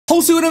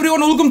How's it going,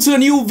 everyone? Welcome to a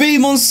new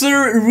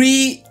Babymonster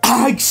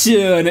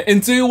reaction.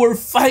 And today we're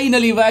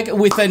finally back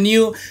with a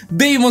new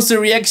Babymonster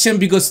reaction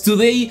because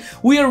today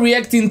we are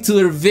reacting to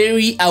their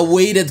very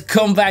awaited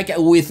comeback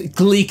with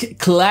Clik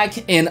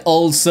Clak and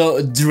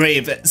also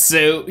Drip.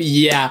 So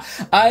yeah,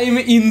 I'm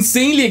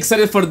insanely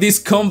excited for this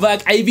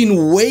comeback. I've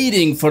been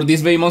waiting for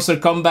this Babymonster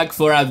comeback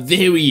for a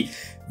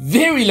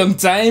very long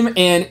time,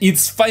 and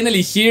it's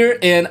finally here,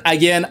 and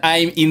again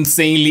I'm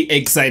insanely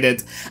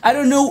excited. I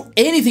don't know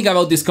anything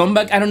about this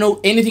comeback. I don't know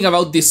anything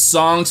about these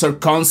songs or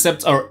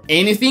concepts or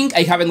anything.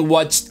 I haven't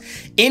watched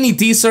any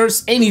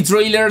teasers, any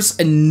trailers,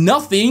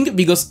 nothing,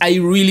 because I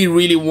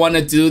really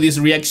wanted to do this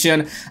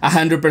reaction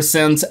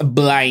 100%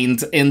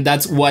 blind, and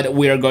that's what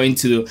we are going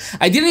to do.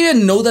 I didn't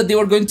even know that they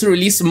were going to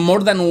release more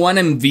than one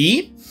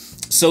MV,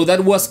 so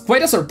that was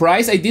quite a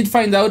surprise. I did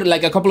find out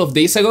like a couple of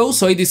days ago,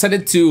 so I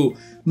decided to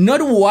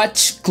not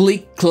watch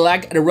Clik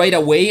Clak right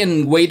away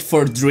and wait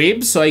for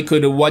Drip, so I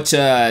could watch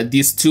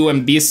these two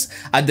MVs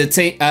at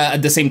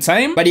the same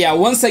time. But yeah,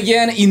 once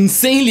again,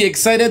 insanely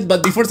excited.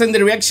 But before starting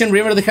the reaction,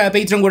 remember to have a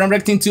Patreon where I'm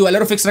reacting to a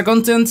lot of extra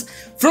content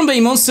from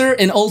Babymonster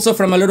and also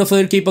from a lot of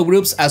other K-pop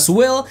groups as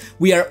well.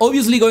 We are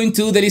obviously going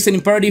to the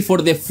listening party for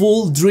the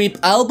full Drip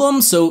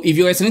album, so if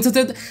you guys are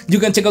interested, you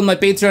can check out my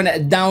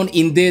Patreon down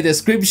in the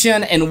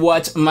description and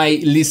watch my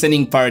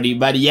listening party.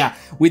 But yeah,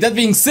 with that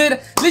being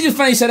said, let's just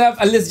finish it up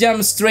and let's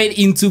jump straight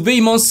into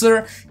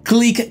Babymonster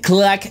Clik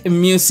Clak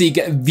music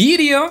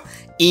video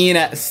in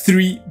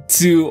 3,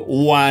 2,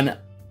 1,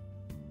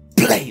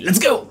 play. Let's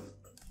go!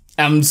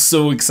 I'm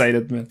so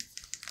excited, man.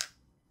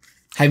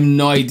 I have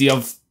no idea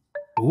of...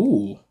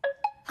 Ooh.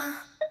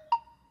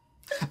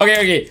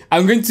 Okay,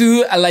 I'm going to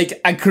do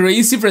like a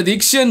crazy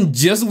prediction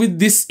just with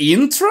this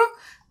intro.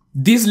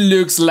 This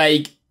looks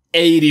like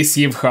 80s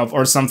hip-hop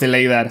or something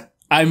like that.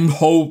 I'm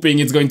hoping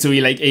it's going to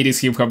be like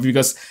 80s hip-hop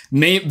because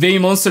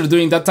Babymonster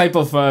doing that type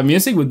of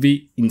music would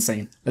be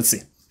insane. Let's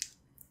see.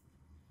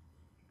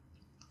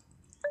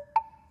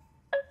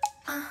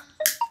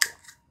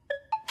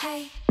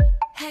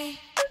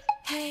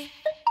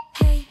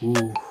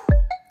 Ooh.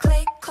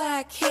 Click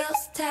clack,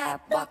 heels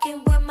tap,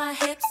 walking with my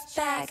hips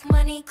back.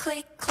 Money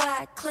click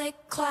clack, click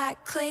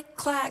clack, click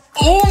clack.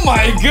 Oh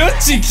my god,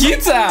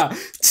 Chiquita!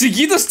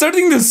 Chiquita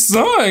starting the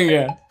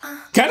song!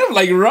 Kind of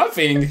like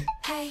rapping.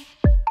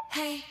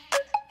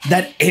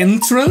 That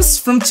entrance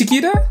from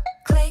Chiquita?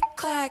 Click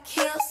clack,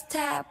 heels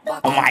tap,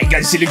 oh my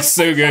god, she looks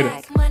so good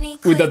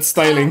with that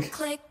styling.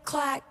 Click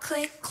clack,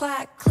 click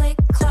clack, click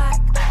clack.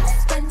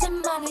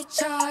 Spending money,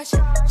 charge.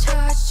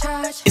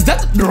 Is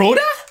that Rora?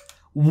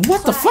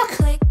 What the fuck?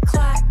 Click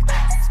clack,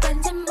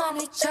 spending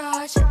money,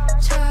 charge.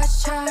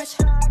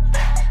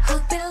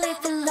 Hope you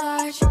living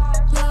large.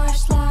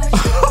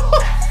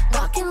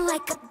 Walking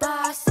like a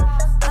boss.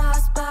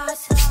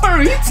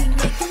 Pharita?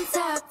 Making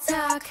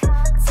talk.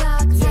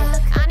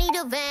 I need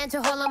a van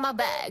to hold on my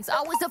bags.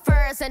 Always the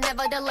first and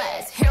never the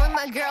last. Here with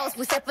my girls,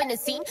 we step in the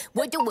scene.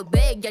 We do it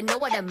big, you know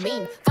what I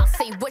mean. If I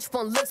say which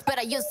one looks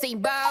better, you see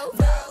bow.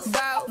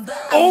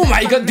 Oh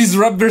my god, this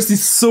rap verse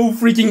is so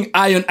freaking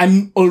iron.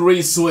 I'm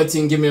already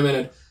sweating. Give me a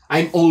minute.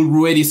 I'm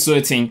already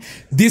sweating.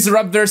 This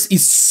rap verse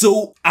is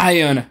so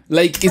iron.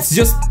 Like, it's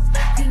just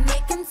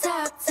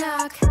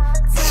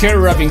her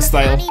rapping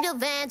style. I need a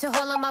van to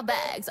hold on my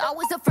bags.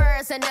 Always the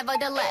first and never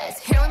the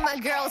last. Here with my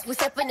girls, we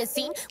step in the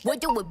scene. We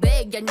do it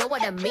big, you know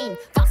what I mean.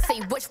 If I say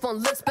which one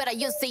looks better,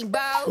 you see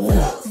bow.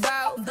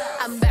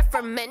 I'm back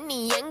from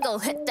any angle,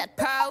 hit that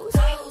pose.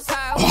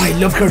 Oh, I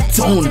love her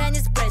tone.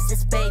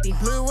 Baby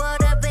blue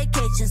water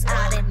vacations.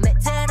 I admit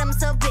that I'm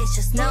so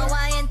vicious. No,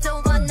 I ain't the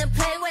one to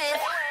play with.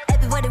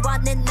 Everybody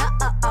wanna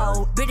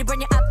know. Really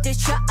bring you up the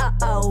show.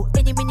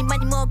 Any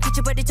money more, get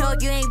your body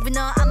told you ain't even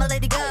know I'ma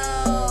let it go.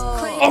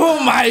 Oh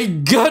my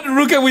god,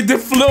 Ruka with the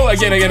flow.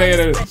 Again.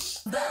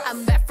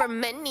 I'm back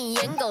from any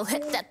angle,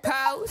 hit that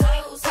pose.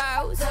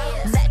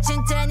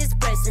 Legend tennis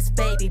bracelets,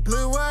 baby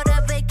blue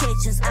water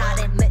vacations.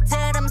 I admit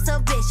that I'm so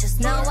vicious.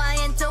 No, I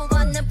ain't the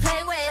one to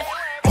play with.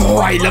 Oh,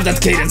 I love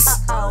that cadence.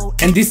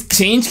 And this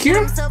change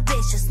here? So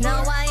vicious. No,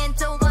 I ain't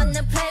the one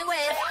to play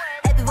with.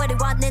 Everybody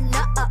wanna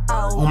know.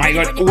 Oh my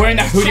god, wearing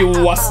a hoodie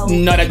was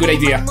not a good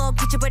idea.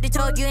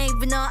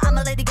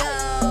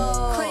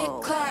 Click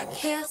clack,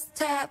 heels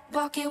tap,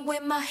 walking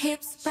with my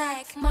hips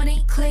back.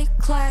 Money click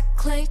clack,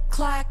 click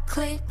clack,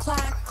 click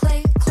clack,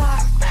 click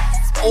clack.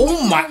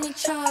 Oh my.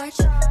 Charge.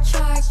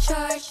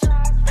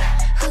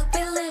 Hope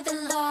you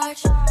living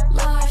large.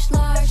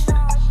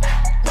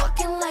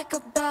 Walking like a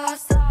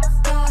boss.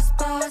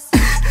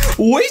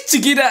 Why is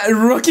Chiquita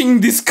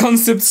rocking this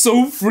concept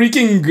so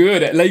freaking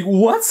good? Like,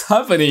 what's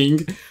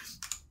happening?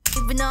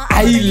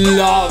 I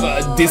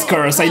love this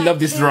chorus. I love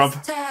this drop.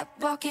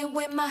 Walking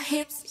with my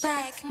hips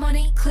back.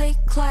 Money click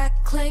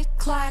clack, click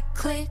clack,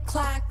 click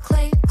clack,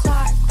 click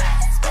clack.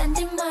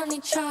 Spending money,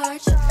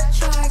 charge.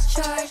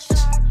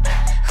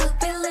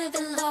 Hope you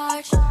living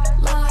large.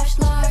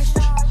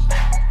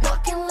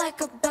 Walking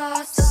like a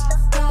boss.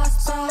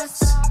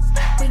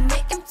 We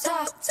make him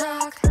talk.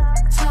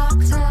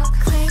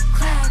 Click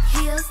clack,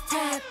 heels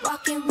tap.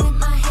 Walking with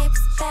my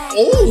hips back.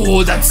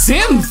 Oh, that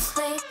synth.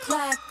 Click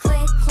clack.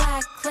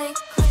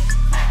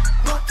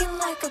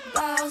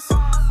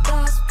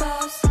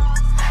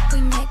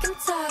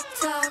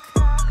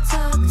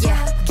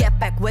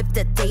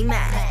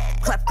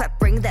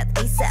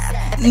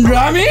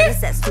 RAMI?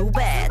 That's too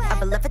bad.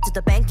 I left it to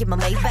the bank in my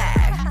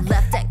Maybach.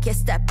 Left and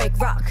kiss that big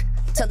rock.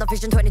 Tunnel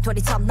vision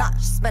 2020 top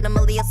notch. Spend a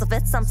million of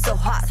it, I'm so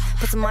hot.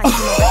 Put some ice in my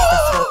wrist,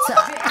 that's real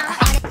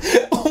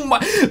tough. Oh my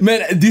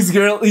man, this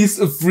girl is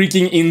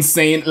freaking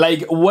insane.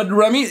 Like what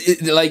RAMI,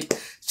 like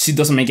she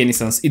doesn't make any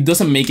sense. It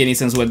doesn't make any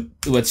sense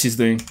what she's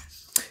doing.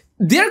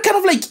 They're kind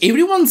of like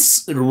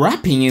everyone's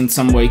rapping in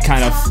some way,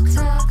 kind of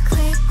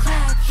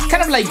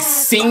like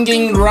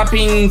singing,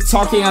 rapping,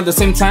 talking at the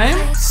same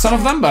time. Some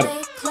of them, but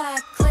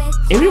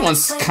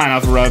everyone's kind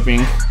of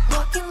rapping.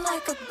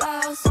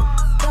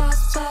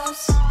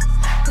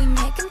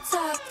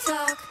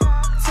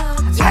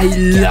 I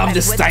love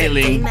the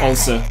styling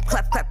also.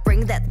 Clap, clap,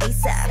 bring that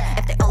ASAP.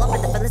 If they all up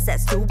in the feelings,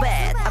 that's too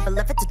bad. I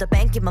left it to the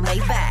bank in my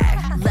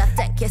Maybach. Left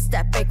and kiss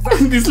that big rock.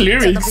 These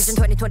lyrics. Tunnel vision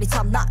 2020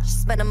 top notch.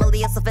 Spend a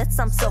million of it,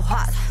 I'm so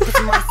hot. Put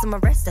some ice on my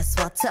wrist, that's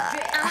what's up.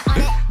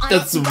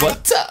 That's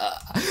what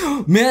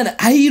man,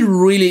 I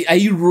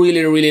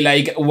really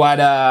like what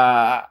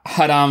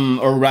Haram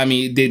or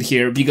RAMI did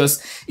here,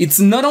 because it's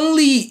not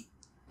only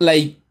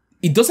like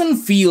it doesn't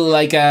feel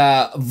like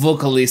a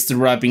vocalist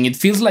rapping, it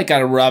feels like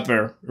a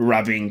rapper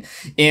rapping.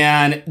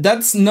 And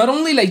that's not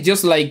only like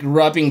just like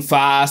rapping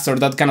fast or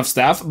that kind of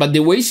stuff, but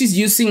the way she's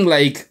using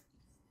like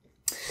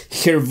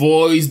her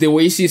voice, the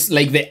way she's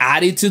like the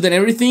attitude and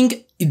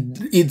everything,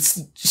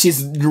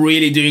 she's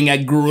really doing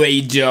a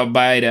great job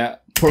by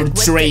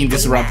portraying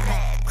this rap.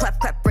 Clap,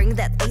 clap, bring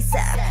that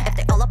ASAP. If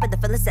they all up in the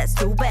feelings, that's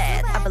too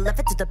bad. I left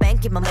it to the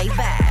bank in my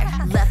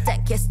Maybach. Left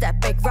and kiss that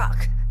big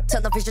rock.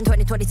 Tunnel vision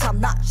 2020 top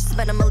notch.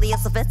 Spend a million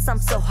of it, I'm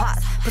so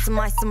hot. Put some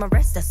ice on my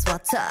wrist, that's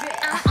what's up.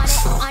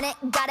 On it,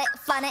 got it,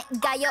 fun it,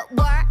 got your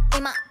word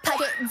in my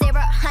pocket. 0,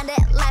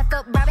 100, life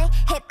up, Barbie,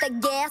 hit the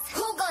gas.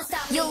 Who gon'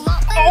 stop you?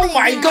 Oh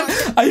my god,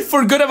 I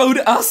forgot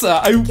about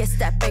Asa. Kiss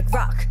that big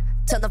rock.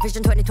 Tunnel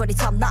vision 2020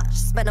 top notch.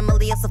 Spend a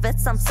million of it,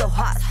 I'm so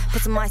hot.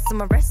 Put some ice on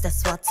my wrist,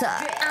 that's what's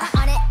up.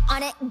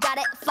 On it, got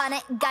it, fun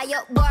it, got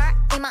your word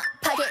in my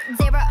pocket.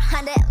 0,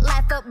 100,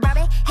 life up,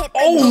 Barbie, hit the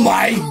Oh gas.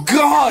 my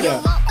god!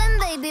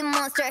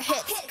 Babymonster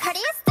hits. Cardi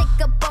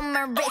stick up on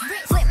my wrist.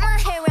 Flip my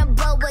hair and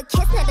blow a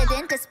kiss. Not a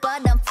dentist,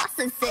 but I'm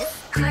flossing, sis.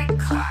 Clik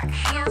Clak,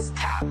 hands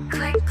top.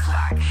 Clik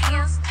Clak,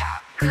 hands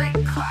top. Clik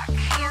Clak,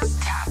 hands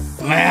top.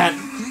 Man,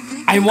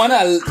 I want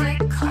a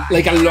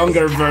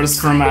longer verse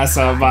from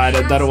Asa,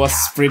 but that was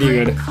pretty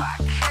good.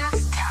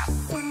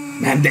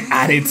 Man, the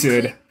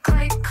attitude.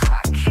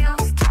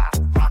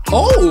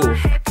 Oh!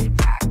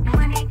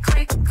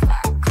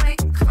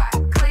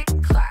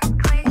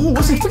 Oh,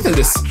 wasn't expecting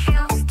this.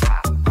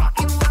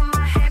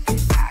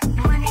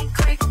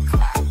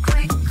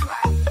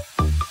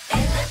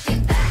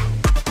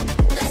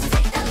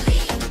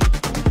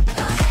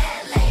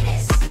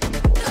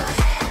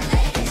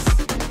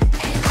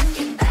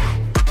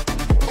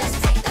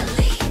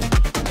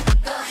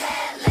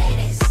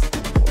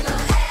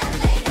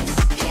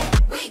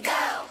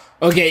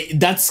 Okay,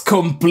 that's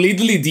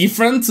completely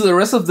different to the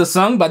rest of the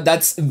song, but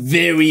that's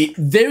very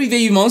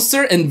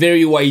Babymonster and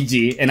very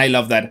YG, and I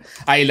love that.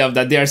 I love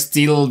that they are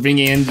still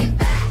bringing in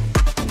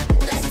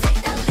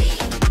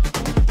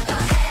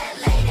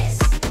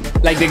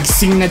like the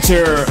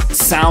signature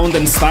sound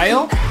and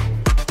style.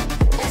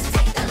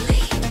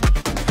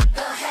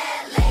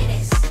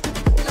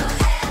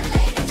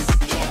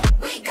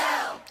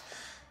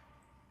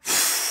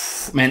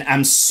 Man,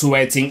 I'm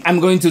sweating. I'm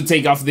going to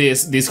take off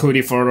this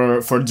hoodie for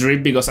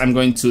drip because I'm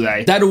going to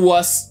die. That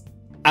was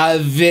a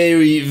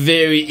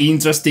very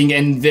interesting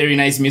and very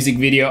nice music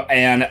video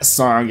and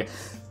song.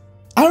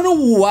 I don't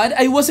know what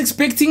I was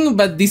expecting,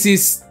 but this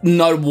is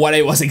not what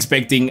I was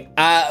expecting.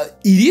 It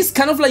is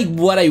kind of like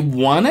what I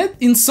wanted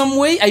in some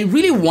way. I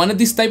really wanted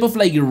this type of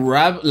like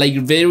rap, like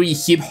very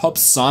hip-hop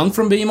song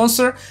from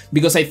Babymonster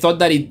because I thought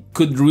that it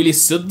could really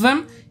suit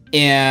them,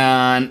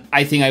 and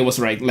I think I was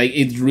right. Like,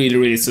 it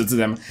really suits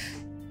them.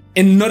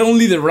 And not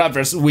only the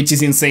rappers, which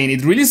is insane,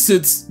 it really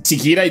suits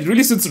Chiquita, it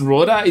really suits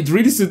Rora, it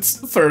really suits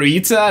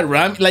Pharita,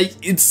 RAMI. Like,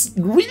 it's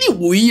really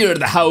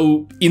weird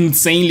how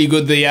insanely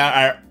good they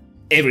are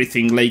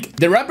everything. Like,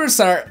 the rappers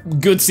are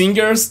good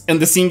singers, and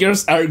the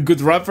singers are good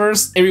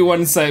rappers.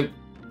 Everyone's a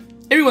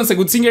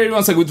good singer,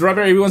 everyone's a good rapper,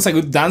 everyone's a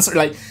good dancer.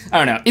 Like, I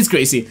don't know, it's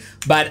crazy,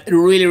 but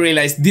really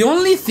nice. The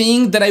only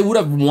thing that I would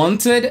have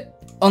wanted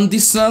on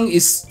this song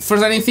is,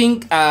 first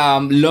anything,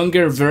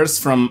 longer verse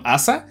from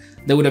Asa.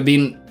 That would have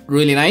been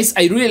really nice.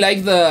 I really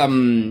like the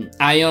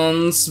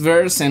Ahyeon's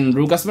verse and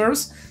Ruka's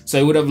verse, so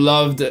I would have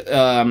loved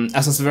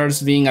Asa's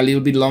verse being a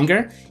little bit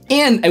longer,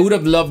 and I would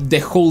have loved the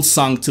whole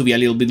song to be a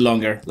little bit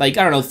longer, like,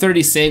 I don't know,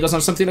 30 seconds or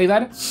something like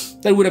that.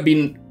 That would have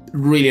been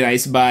really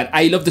nice, but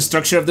I love the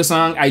structure of the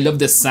song, I love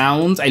the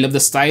sound, I love the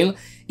style.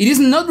 It is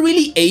not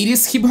really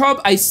 80s hip-hop.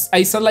 I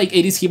saw like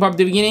 80s hip-hop at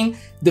the beginning.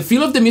 The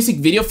feel of the music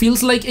video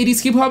feels like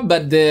 80s hip-hop,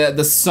 but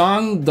the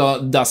song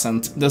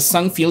doesn't. The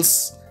song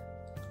feels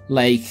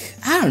like,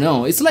 I don't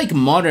know, it's like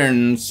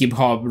modern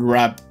hip-hop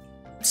rap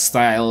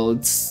style.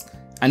 It's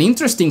an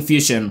interesting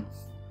fusion.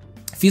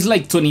 Feels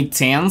like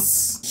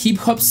 2010s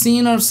hip-hop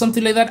scene or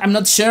something like that, I'm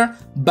not sure,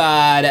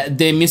 but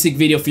the music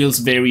video feels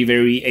very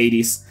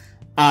 80s.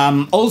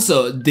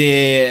 Also,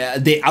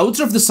 the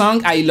outro of the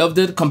song, I loved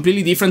it.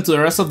 Completely different to the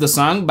rest of the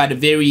song, but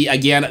very,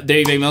 again,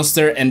 very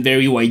Babymonster and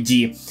very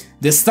YG.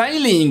 The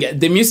styling,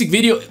 the music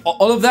video,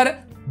 all of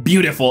that,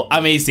 beautiful,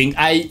 amazing.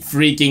 I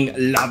freaking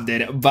loved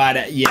it.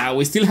 But yeah,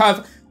 we still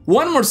have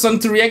one more song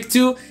to react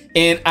to,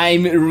 and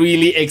I'm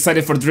really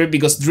excited for Drip,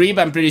 because Drip,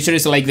 I'm pretty sure,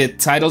 is like the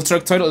title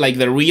track, like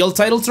the real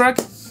title track,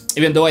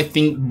 even though I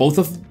think both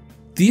of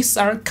these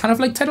are kind of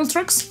like title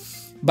tracks.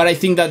 But I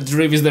think that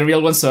Drip is the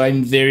real one, so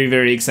I'm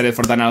very excited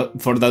for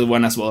that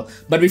one as well.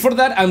 But before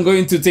that, I'm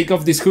going to take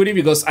off this hoodie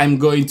because I'm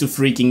going to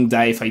freaking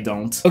die if I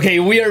don't. Okay,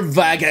 we are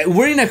back.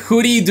 Wearing a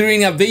hoodie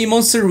during a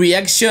Babymonster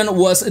reaction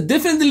was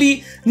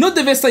definitely not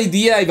the best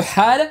idea I've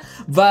had,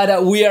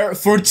 but we are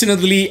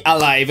fortunately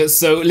alive.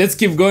 So let's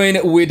keep going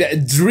with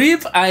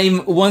Drip.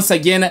 I'm once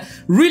again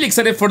really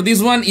excited for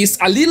this one. It's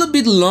a little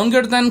bit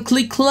longer than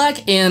Clik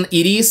Clak, and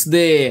it is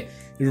the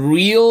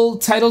real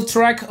title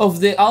track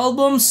of the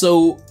album,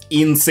 so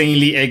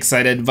insanely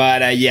excited.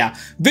 But yeah,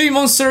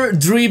 Babymonster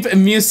Drip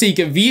music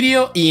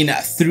video in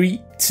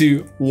 3,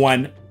 2,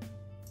 1,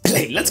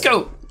 play. Let's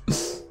go.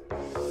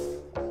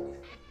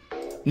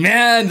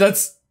 Man,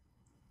 that's...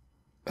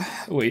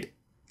 Wait.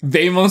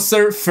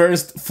 Babymonster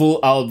first full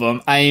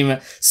album.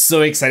 I'm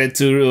so excited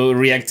to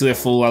react to the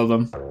full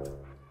album.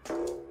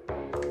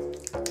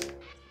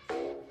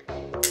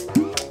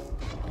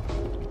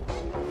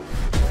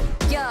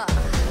 Yeah,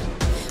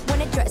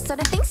 when I dress, I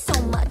don't think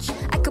so much.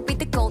 I could be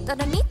the gold, I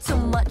don't need too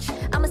much.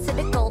 I'ma set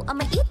a goal,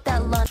 I'ma eat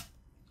that lunch.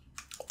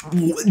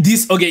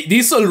 This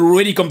is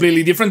already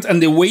completely different,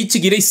 and the way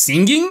Chiquita is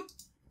singing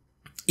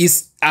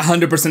is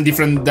 100%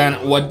 different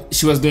than what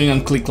she was doing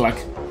on Clik Clak.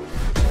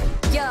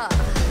 Yeah,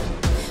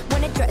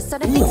 when I dress, I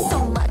don't think so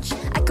much.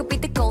 I could be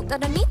the gold, I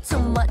don't need too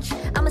much.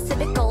 I'ma set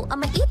a goal,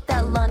 I'ma eat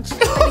that lunch.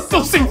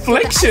 Those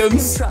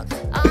inflections.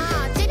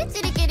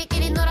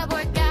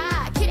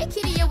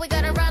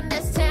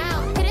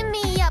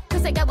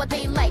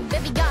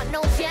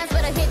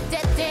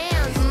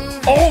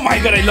 Oh my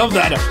god, I love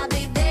that.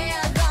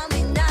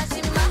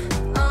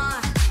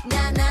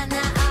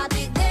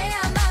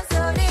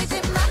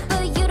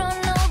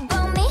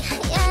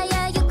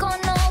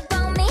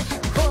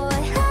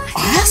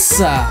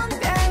 Asa.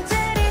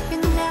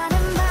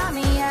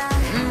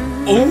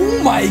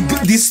 Oh my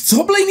god, this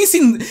top line is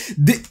in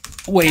the...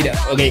 Wait,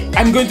 okay,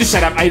 I'm going to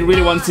shut up. I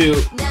really want to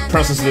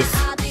process this.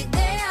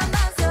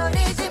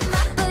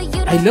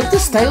 I love the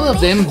style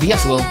of the MV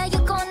as well.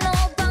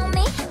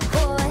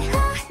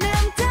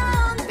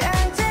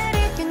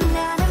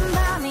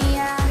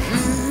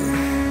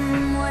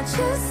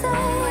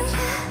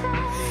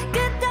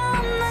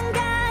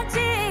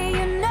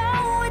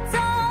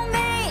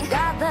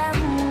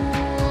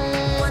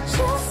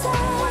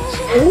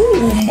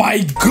 Oh my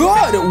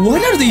god,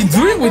 what are they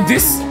doing with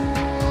this?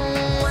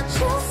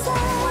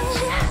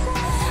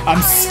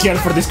 I'm scared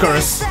for this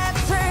chorus.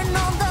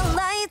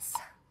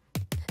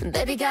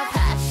 Baby got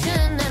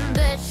passion,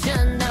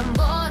 ambition, and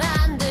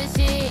보란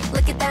듯이.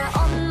 Look at that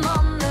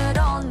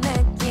온몸으로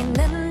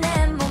느끼는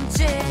내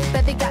몸짓.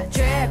 Baby got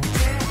drip,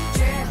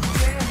 drip,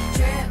 drip,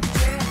 drip,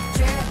 drip,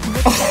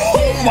 drip.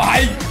 Oh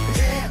my!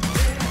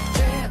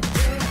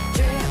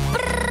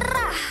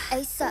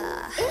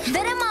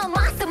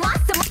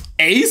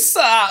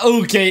 Asa!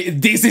 Okay,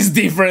 this is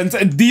different.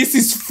 This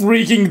is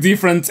freaking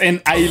different,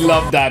 and I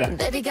love that.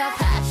 Baby got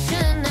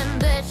passion,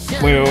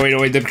 ambition.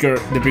 Wait, the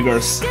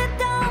pre-chorus.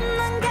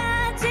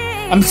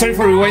 I'm sorry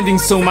for rewinding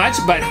so much,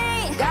 but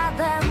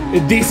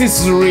this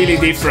is really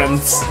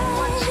different.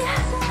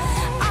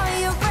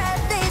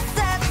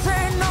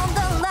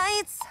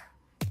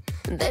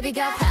 Baby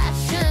got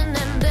passion,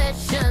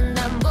 ambition,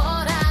 and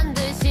보란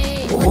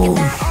듯이.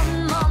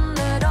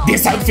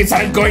 These outfits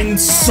are going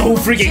so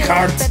freaking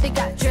hard.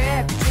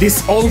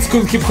 This old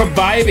school hip hop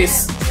vibe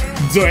is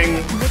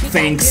doing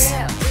things.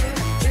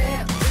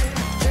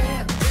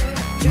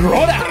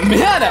 Rora,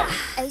 man!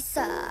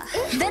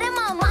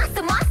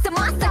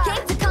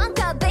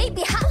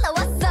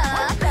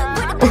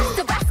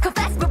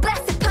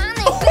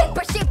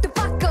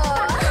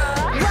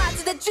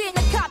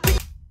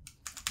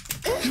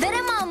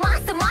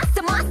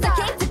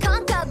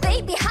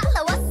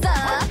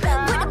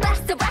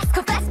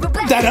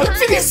 That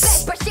outfit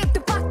is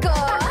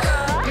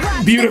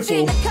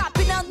beautiful.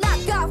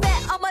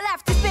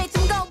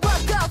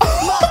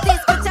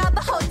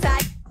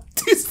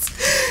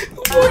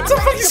 What the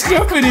fuck is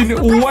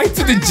happening? Y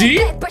to the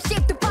G?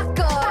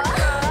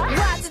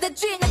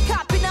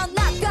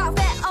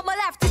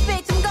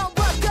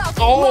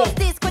 Oh!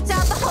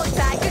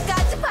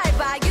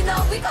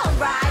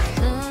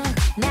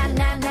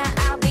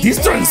 These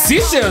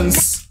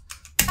transitions!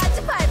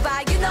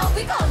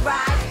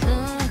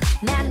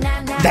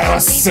 That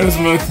was so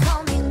smooth.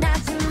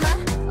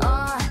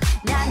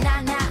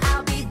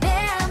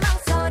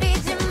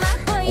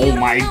 Oh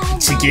my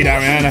Chiquita,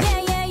 man.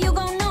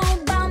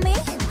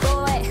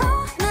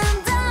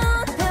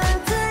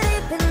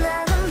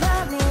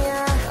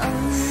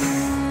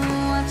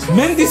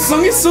 Man, this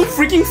song is so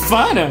freaking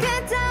fun.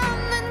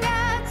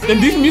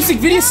 And this music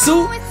video is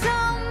so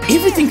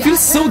Everything feels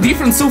so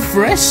different, so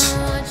fresh.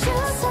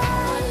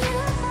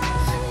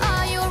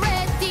 Are you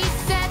ready?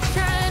 Set,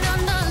 turn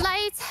on the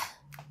lights.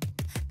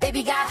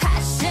 Baby got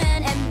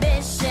passion,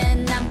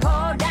 ambition, I'm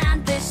poured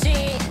on the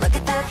shit. Look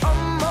at that,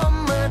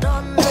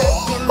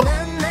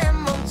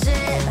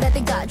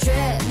 Baby got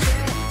drip.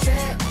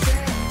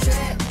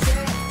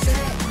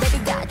 Baby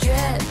got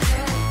drip.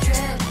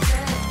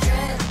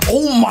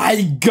 Oh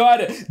my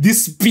god,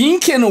 these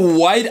pink and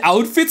white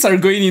outfits are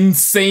going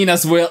insane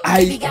as well.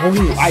 I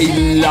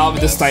love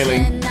the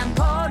styling.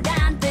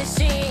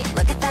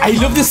 I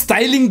love the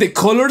styling, the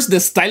colors,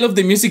 the style of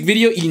the music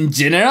video in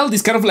general.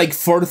 This kind of like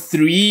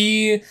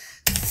 4/3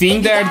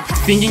 thing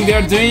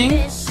they're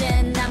doing.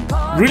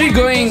 Really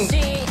going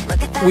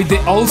with the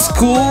old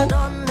school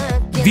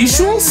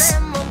visuals.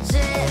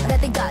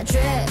 Baby got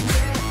drip.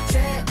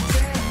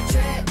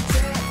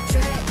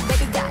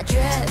 Baby got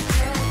drip.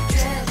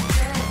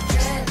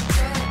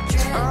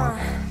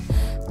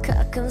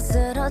 가끔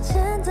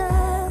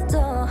쓰러진데도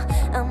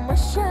I'ma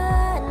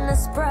shine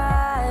as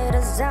bright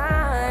as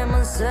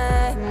diamonds.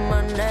 Say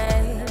my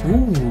name.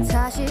 Ooh.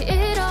 다시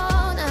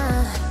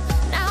일어나.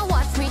 Now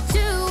watch me do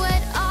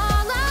it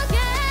all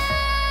again.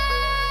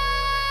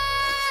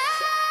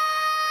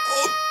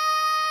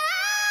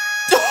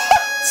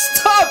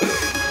 Stop!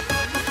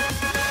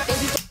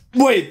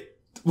 Wait,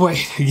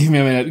 give me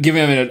a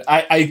minute.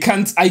 I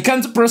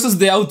can't process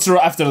the outro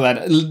after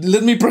that.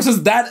 Let me process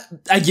that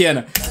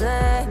again.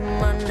 Say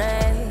my name.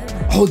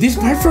 Oh, this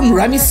part from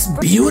RAMI is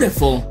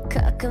beautiful.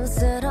 가끔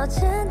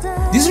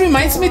쓰러진데도 This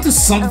reminds me to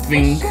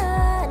something.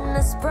 shine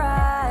as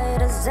bright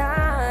as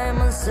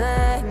diamonds.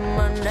 Say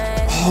my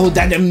name. Oh,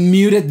 that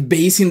muted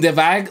bass in the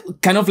back,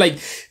 kind of like,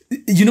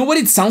 you know what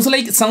it sounds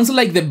like? It sounds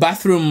like the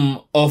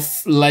bathroom of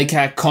like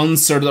a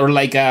concert or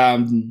like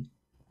a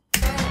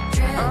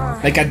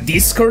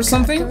disco or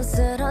something,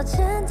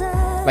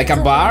 like a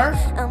bar,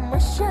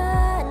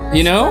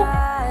 you know?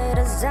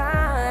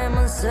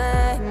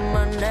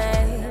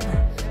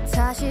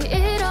 다시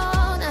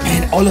일어나.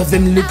 And all of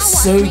them look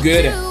so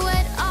good. Do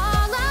it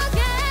all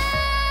again.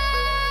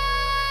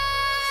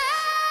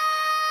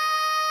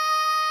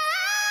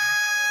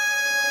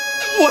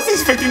 Wasn't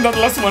expecting that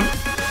last one.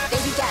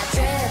 Baby got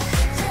drip.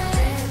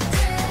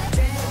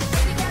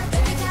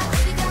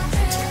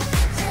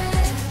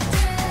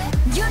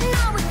 You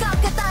know we got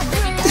that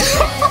drip.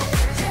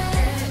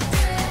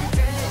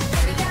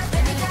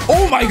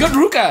 Oh my god,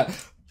 Ruka!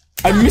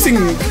 I'm missing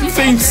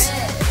things.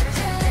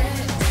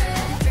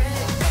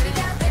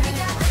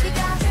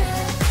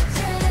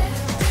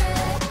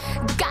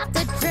 Got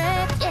the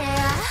drip,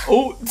 yeah.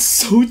 Oh,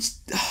 so...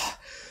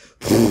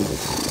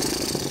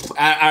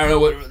 I don't know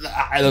what...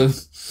 I don't...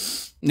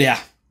 Yeah.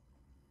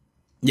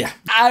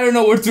 I don't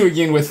know what to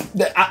begin with.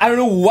 I don't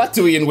know what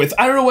to begin with.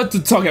 I don't know what to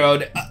talk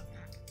about.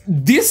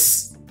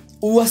 This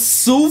was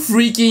so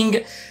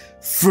freaking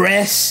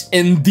fresh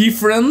and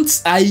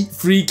different. I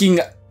freaking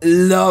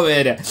love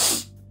it.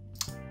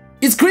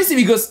 It's crazy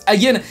because,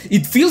 again,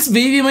 it feels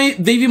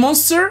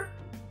Babymonster.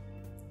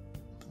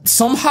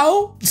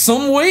 Somehow,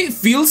 some way,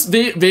 feels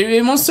very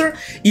Babymonster.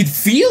 It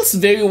feels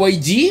very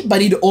YG,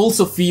 but it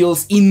also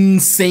feels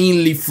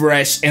insanely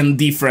fresh and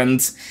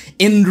different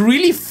and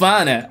really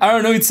fun. I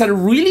don't know, it's a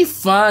really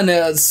fun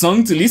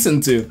song to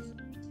listen to.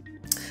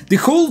 The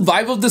whole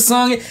vibe of the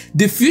song,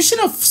 the fusion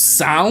of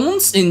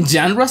sounds and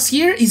genres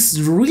here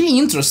is really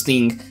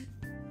interesting.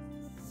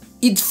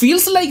 It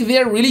feels like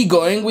they're really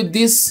going with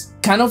this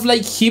kind of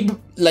like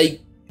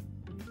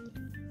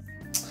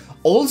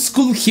old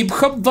school hip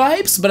hop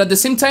vibes, but at the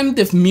same time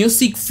the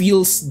music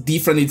feels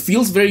different. It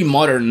feels very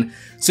modern.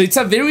 So it's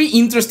a very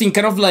interesting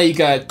kind of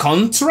like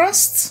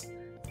contrast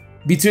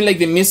between like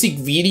the music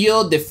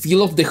video, the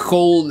feel of the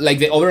whole, like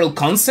the overall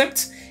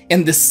concept,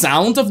 and the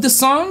sound of the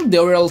song, the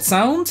overall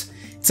sound.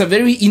 It's a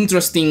very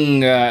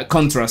interesting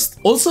contrast.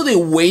 Also, the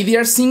way they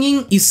are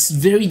singing is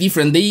very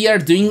different. They are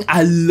doing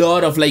a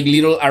lot of like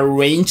little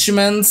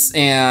arrangements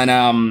and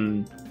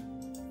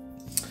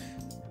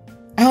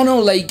I don't know,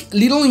 like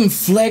little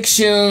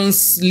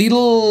inflections, a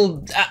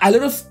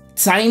lot of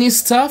tiny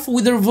stuff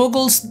with their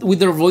vocals, with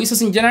their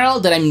voices in general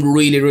that I'm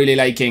really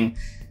liking.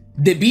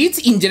 The beat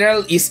in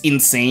general is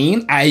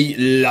insane. I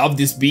love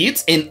this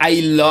beat and I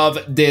love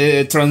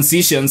the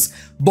transitions,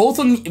 both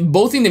in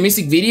the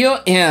music video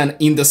and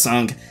in the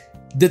song.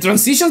 The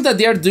transitions that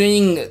they are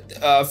doing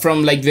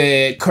from like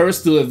the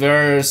chorus to the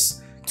verse,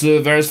 to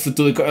the verse to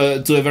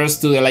the verse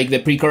to the, like the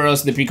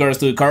pre-chorus to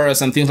the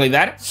chorus and things like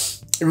that.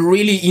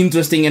 Really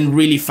interesting and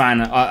really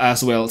fun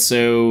as well.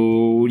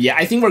 So yeah,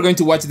 I think we're going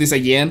to watch this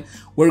again.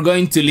 We're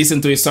going to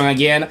listen to this song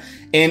again.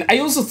 And I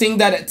also think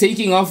that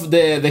taking off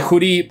the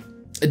hoodie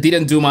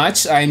didn't do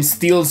much. I'm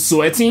still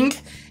sweating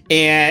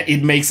and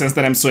it makes sense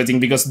that I'm sweating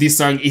because this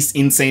song is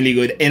insanely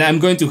good. And I'm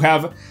going to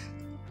have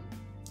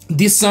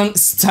this song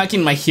stuck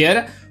in my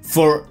head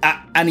for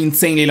an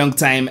insanely long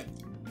time.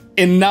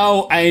 And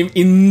now I'm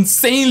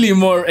insanely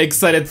more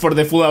excited for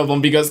the full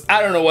album because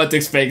I don't know what to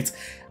expect.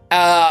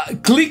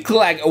 Clik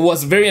Clak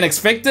was very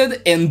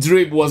unexpected and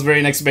Drip was very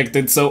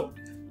unexpected, so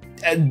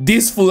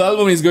this full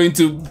album is going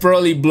to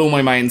probably blow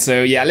my mind.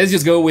 So yeah, let's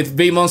just go with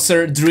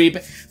Babymonster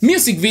Drip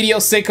music video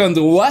second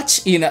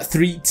watch in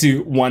 3,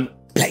 2, 1,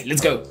 play.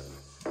 Let's go.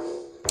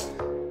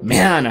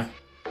 Man.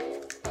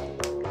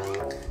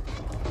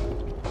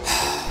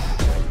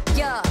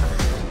 Yeah,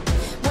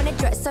 when I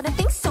dress, I don't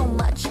think so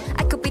much.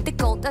 I could be the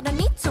gold, I don't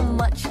need too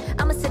much.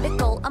 I'ma set a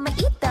goal, I'ma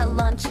eat that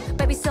lunch.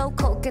 Baby, so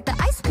cold, get the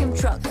ice cream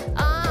truck.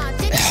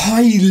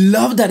 I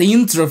love that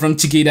intro from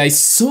Chiquita. It's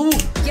so...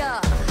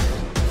 Yeah.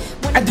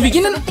 At the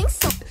beginning,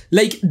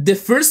 like the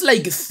first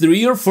like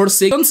 3 or 4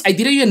 seconds, I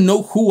didn't even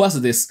know who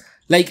was this.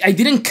 Like I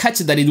didn't catch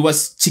that it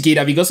was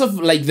Chiquita because of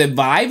like the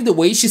vibe, the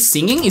way she's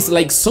singing is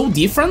like so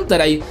different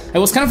that I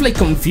was kind of like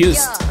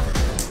confused. Yeah.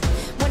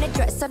 When I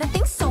dress, I don't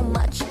think so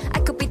much. I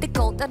could be the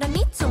gold, I don't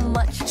need too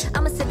much.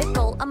 I'ma set a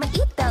goal, I'ma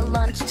eat that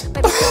lunch.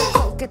 Baby, so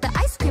cold, get the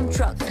ice cream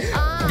truck.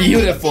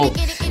 Beautiful.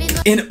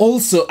 And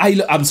also,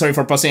 I'm sorry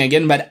for pausing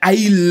again, but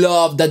I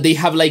love that they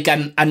have like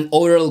an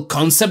oral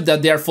concept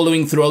that they are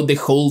following throughout the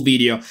whole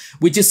video,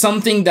 which is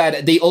something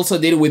that they also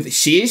did with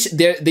Shish.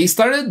 They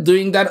started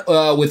doing that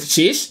with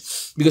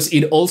Shish because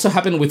it also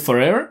happened with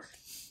Forever.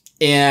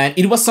 And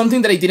it was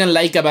something that I didn't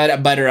like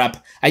about Butter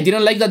Up. I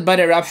didn't like that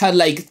Butter Up had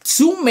like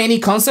too many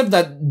concepts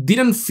that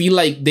didn't feel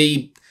like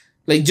they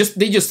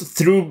just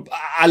threw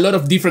a lot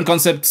of different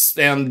concepts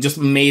and just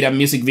made a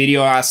music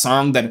video, a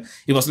song that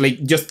it was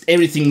like just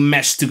everything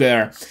meshed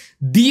together.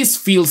 This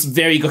feels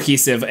very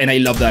cohesive and I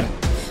love that.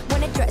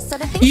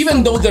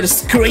 Even though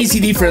there's crazy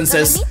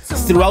differences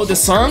throughout the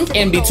song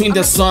and between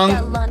the song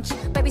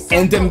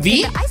and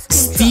MV,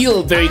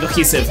 still very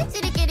cohesive.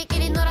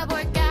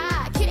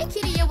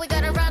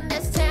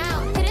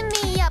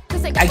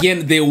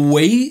 Again, the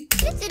way...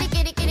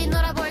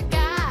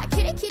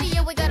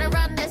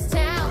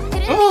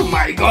 Oh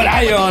my god,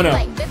 Ahyeon!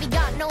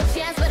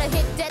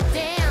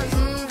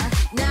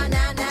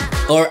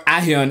 Or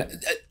Ahyeon.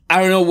 I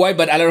don't know why,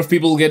 but a lot of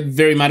people get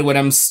very mad when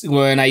I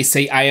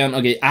say Ahyeon.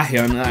 Okay,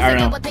 Ahyeon, I don't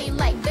know.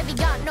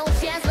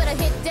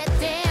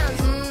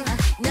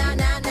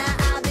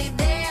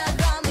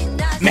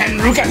 Man,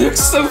 Ruka looks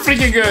so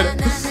freaking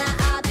good!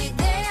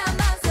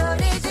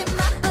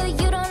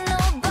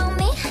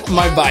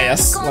 My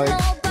bias, like...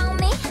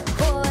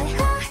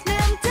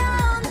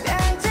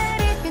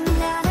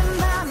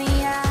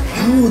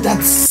 Oh,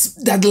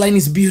 that line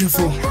is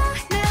beautiful.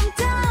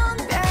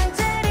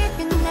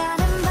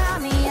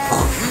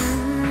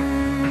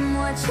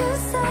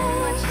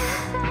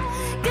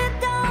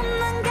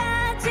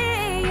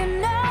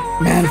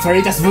 Man,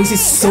 Pharita's voice is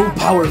so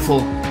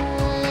powerful.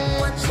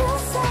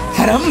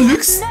 Haram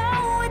looks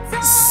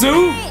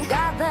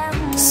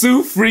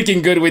so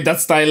freaking good with that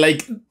style.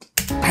 Like,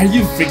 are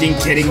you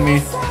freaking kidding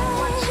me?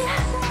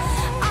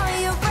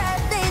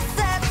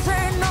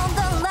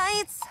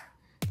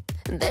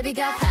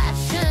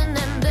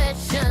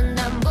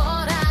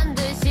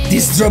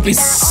 This drop is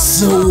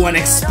so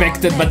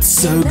unexpected but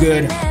so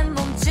good.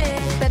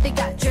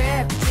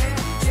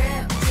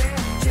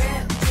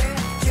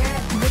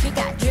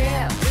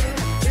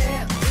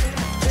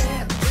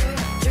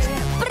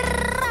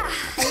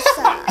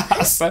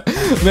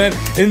 Man,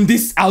 in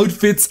these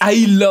outfits,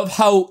 I love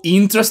how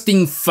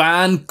interesting,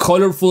 fun,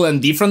 colorful,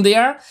 and different they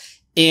are,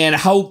 and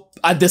how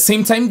at the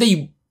same time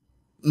they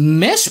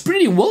mesh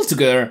pretty well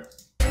together.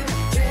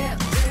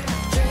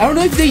 I don't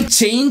know if they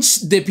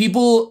changed the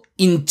people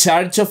in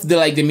charge of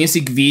the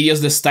music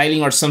videos, the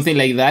styling, or something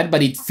like that,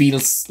 but it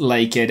feels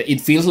like it.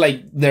 It feels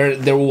like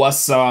there was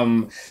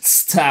some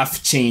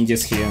staff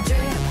changes here.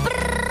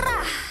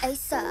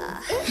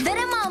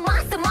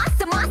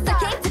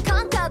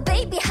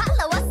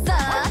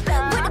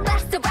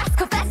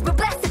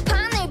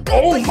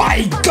 Oh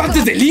my god,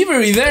 the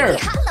delivery there!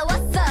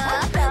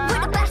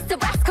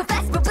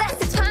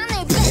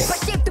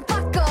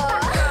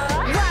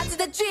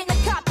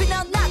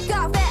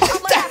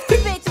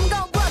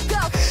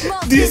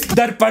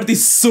 That part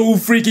is so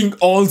freaking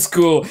old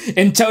school,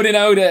 and shouting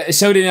out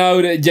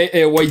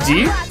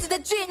YG.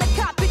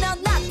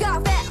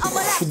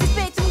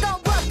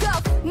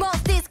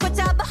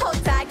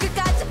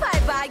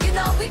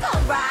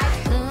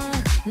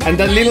 And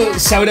that little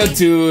shout out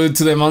to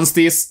the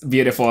Monsters,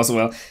 beautiful as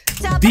well.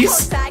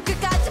 This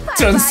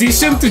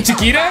transition to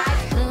Chiquita.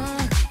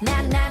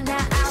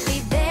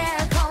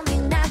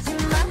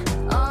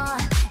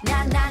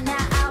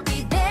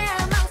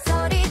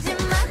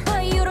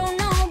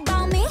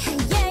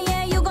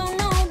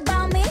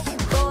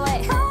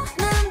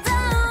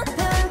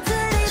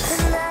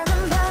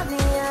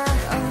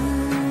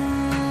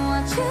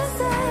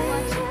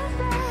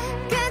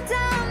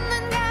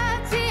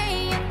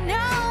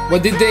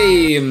 What did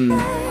they...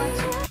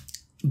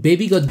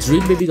 Baby got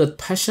drip, baby got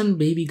passion,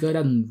 baby got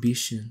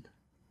ambition.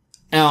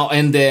 Oh,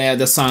 and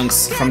the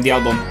songs from the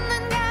album.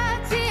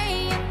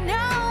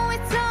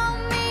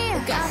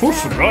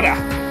 Whoosh, Rora.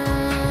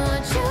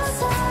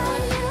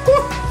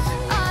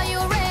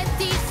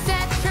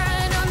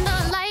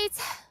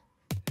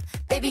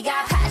 Baby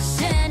got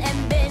passion,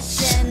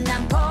 ambition,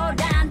 I'm poured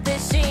down the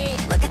sheet.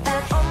 Look at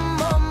that.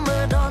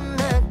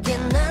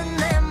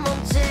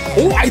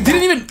 Oh, I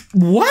didn't even...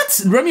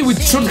 What? Rami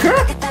with short hair?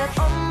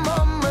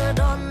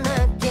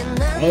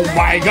 Oh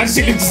my god,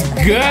 she looks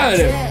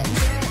good!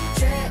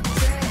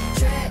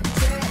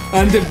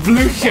 And the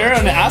blue hair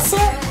on Asa?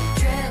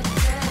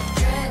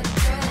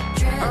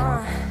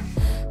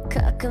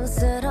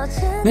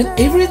 Man,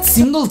 every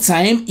single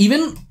time,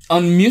 even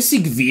on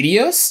music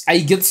videos, I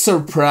get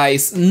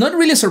surprised. Not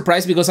really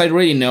surprised because I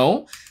already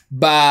know,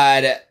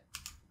 but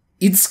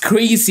it's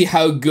crazy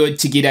how good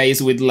Chiquita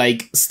is with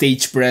like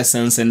stage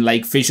presence and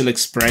like facial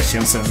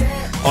expressions and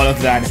all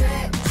of that.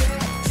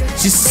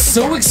 She's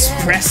so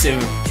expressive.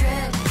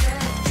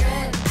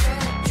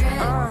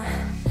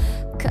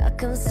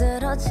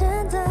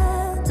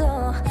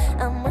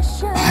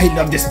 I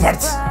love this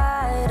part.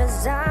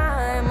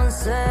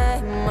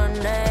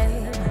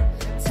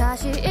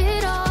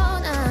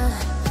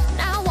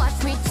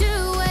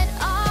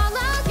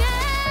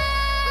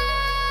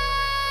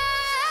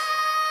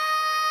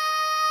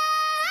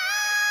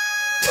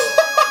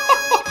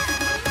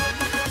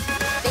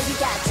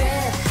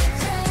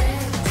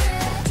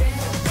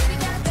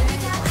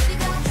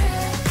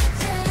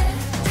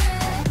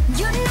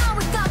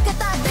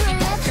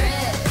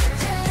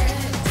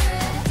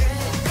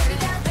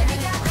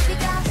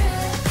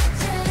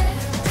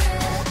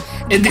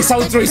 And this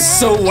outro is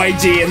so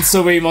YG and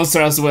so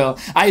Babymonster as well.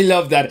 I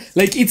love that.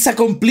 Like, it's a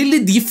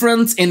completely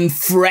different and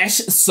fresh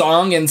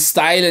song and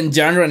style and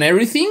genre and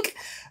everything,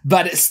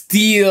 but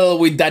still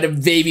with that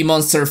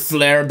Babymonster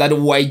flair, that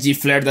YG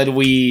flair that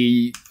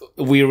we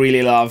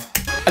really love.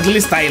 At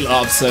least I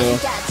love, so.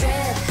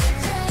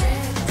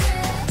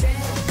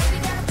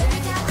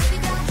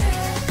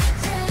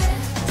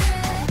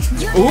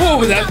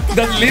 Ooh,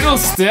 that little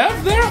step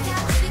there?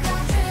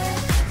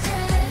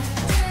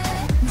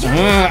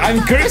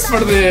 I'm curious for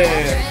the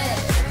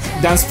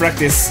dance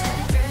practice.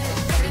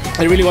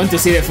 I really want to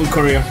see the full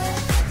choreo.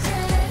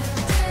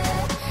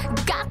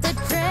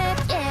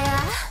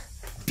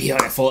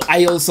 Beautiful.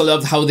 I also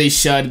loved how they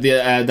shot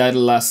the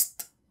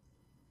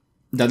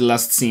that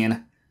last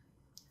scene.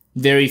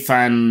 Very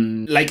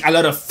fun. Like a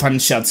lot of fun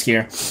shots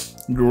here.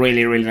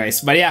 Really, really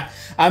nice. But yeah,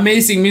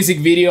 amazing music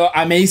video,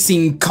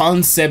 amazing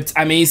concept,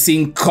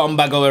 amazing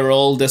comeback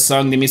overall. The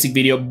song, the music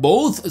video,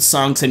 both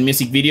songs and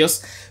music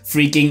videos,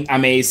 freaking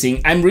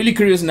amazing. I'm really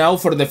curious now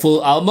for the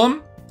full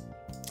album.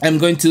 I'm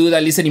going to do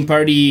the listening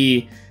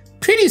party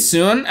pretty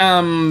soon.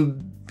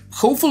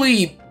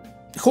 Hopefully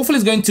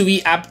it's going to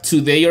be up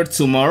today or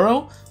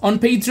tomorrow on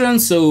Patreon,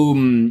 so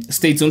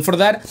stay tuned for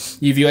that.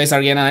 If you guys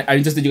are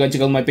interested, you can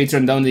check out my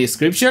Patreon down in the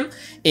description,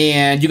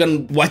 and you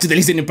can watch the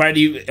listening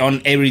party on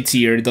every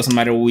tier. It doesn't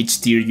matter which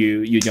tier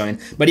you join.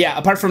 But yeah,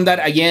 apart from that,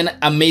 again,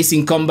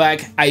 amazing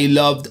comeback. I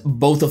loved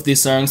both of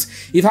these songs.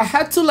 If I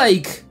had to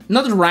like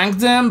not rank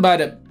them,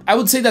 but I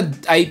would say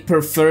that I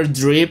prefer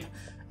Drip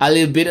a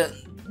little bit.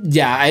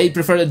 Yeah, I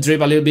prefer the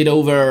Drip a little bit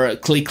over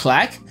Clik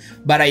Clak.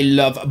 But I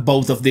love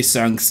both of these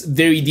songs.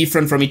 Very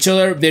different from each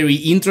other, very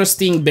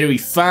interesting, very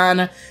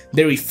fun,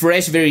 very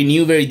fresh, very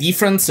new, very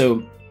different.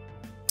 So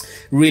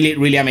really,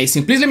 really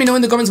amazing. Please let me know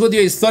in the comments what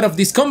you guys thought of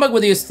this comeback,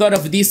 what you guys thought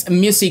of these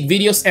music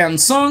videos and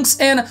songs,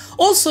 and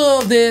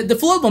also the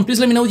full album. Please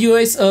let me know your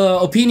guys'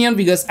 opinion,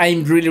 because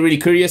I'm really, really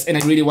curious and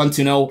I really want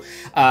to know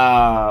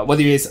what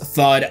you guys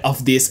thought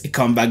of this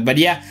comeback. But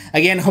yeah,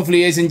 again,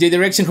 hopefully you guys enjoyed the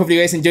reaction, hopefully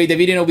you guys enjoyed the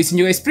video, and I'll be seeing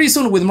you guys pretty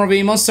soon with more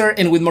Babymonster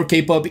and with more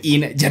K-pop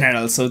in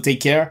general. So take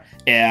care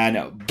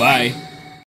and bye.